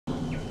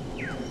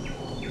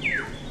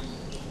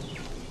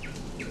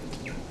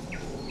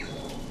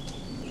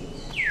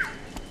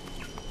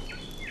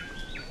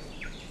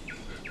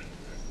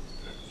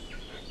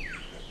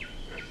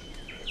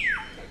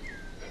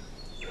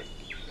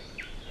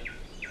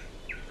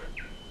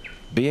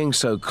Being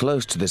so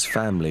close to this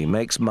family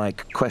makes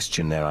Mike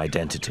question their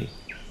identity.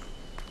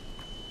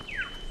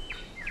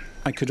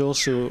 I could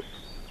also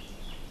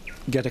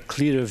get a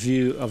clearer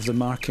view of the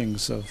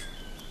markings of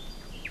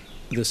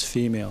this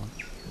female.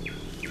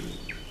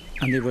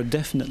 And they were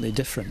definitely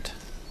different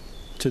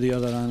to the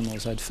other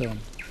animals I'd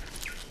filmed.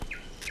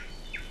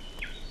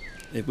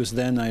 It was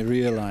then I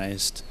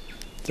realized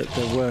that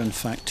there were in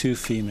fact two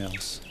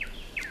females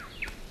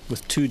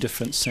with two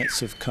different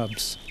sets of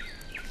cubs.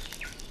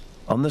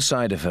 On the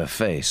side of her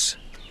face,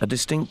 a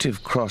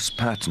distinctive cross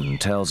pattern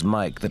tells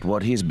Mike that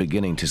what he is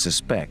beginning to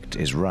suspect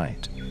is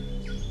right.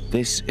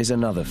 This is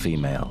another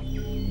female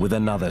with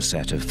another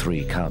set of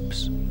 3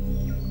 cubs.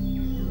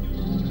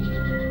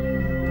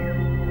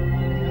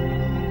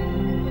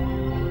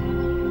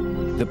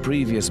 The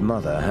previous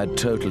mother had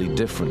totally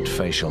different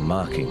facial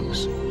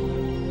markings.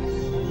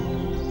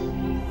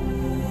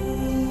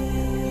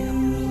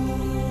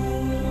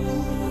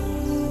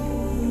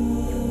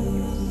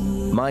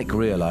 Mike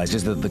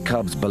realizes that the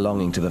cubs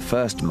belonging to the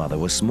first mother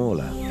were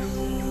smaller,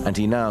 and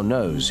he now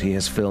knows he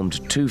has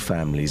filmed 2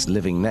 families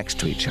living next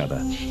to each other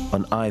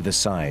on either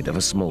side of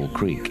a small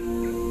creek.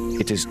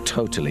 It is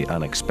totally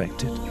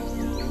unexpected.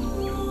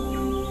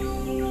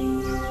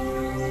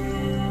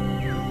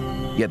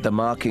 Yet the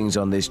markings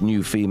on this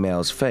new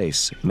female's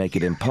face make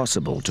it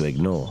impossible to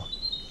ignore.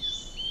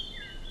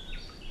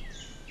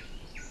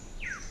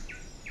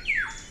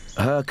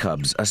 Her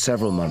cubs are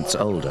several months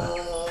older,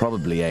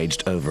 probably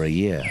aged over a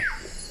year.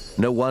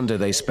 No wonder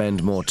they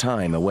spend more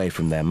time away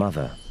from their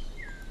mother.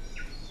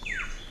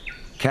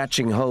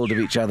 Catching hold of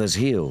each other's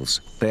heels,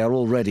 they are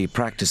already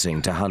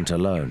practicing to hunt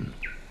alone.